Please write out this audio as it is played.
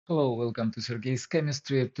Hello, welcome to Sergei's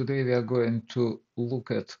Chemistry. Today we are going to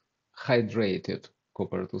look at hydrated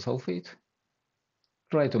copper 2 sulfate,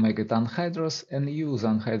 try to make it anhydrous, and use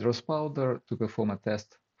anhydrous powder to perform a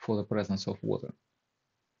test for the presence of water.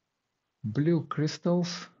 Blue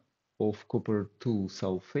crystals of copper 2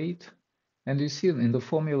 sulfate, and you see in the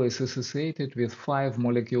formula is associated with 5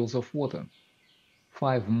 molecules of water,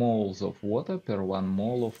 5 moles of water per 1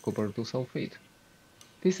 mole of copper 2 sulfate.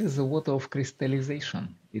 This is the water of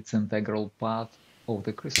crystallization. It's an integral part of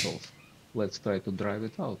the crystals. Let's try to drive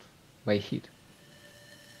it out by heat.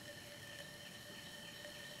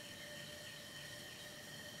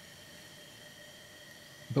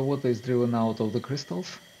 The water is driven out of the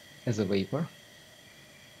crystals as a vapor,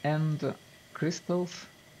 and crystals,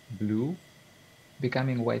 blue,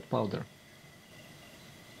 becoming white powder.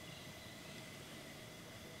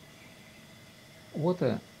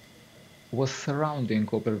 Water was surrounding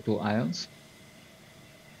copper 2 ions,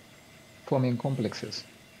 forming complexes,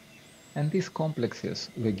 and these complexes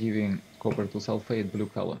were giving copper 2 sulfate blue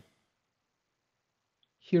color.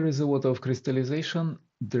 Here is the water of crystallization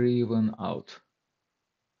driven out.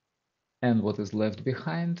 And what is left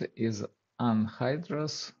behind is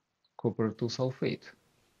anhydrous copper 2 sulfate.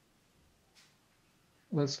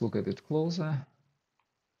 Let's look at it closer.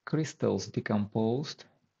 Crystals decomposed,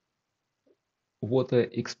 water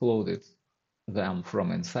exploded them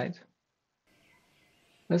from inside.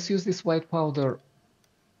 Let's use this white powder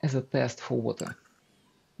as a test for water.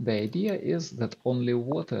 The idea is that only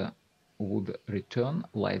water would return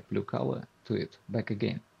light blue color to it back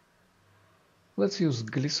again. Let's use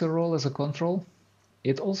glycerol as a control.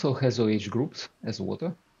 It also has OH groups as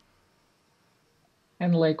water.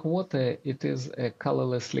 And like water, it is a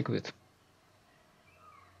colorless liquid.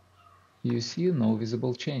 You see no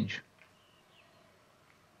visible change.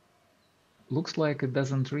 Looks like it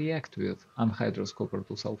doesn't react with anhydrous copper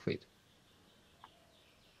 2 sulfate.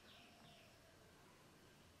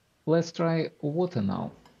 Let's try water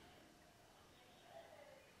now.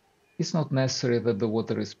 It's not necessary that the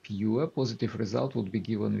water is pure. Positive result would be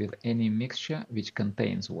given with any mixture which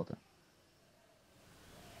contains water.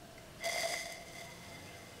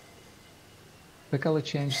 The color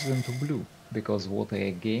changes into blue because water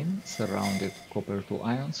again surrounded copper 2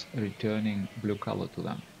 ions, returning blue color to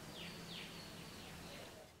them.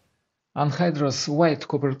 Anhydrous white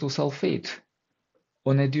copper 2 sulfate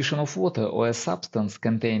on addition of water or a substance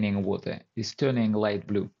containing water is turning light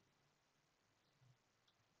blue.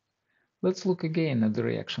 Let's look again at the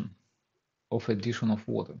reaction of addition of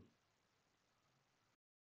water.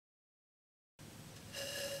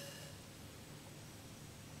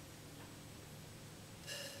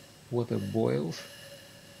 Water boils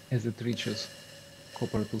as it reaches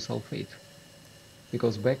copper 2 sulfate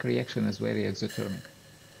because back reaction is very exothermic.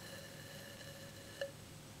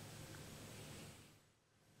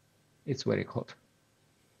 It's very hot.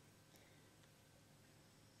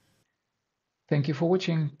 Thank you for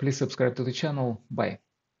watching. Please subscribe to the channel. Bye.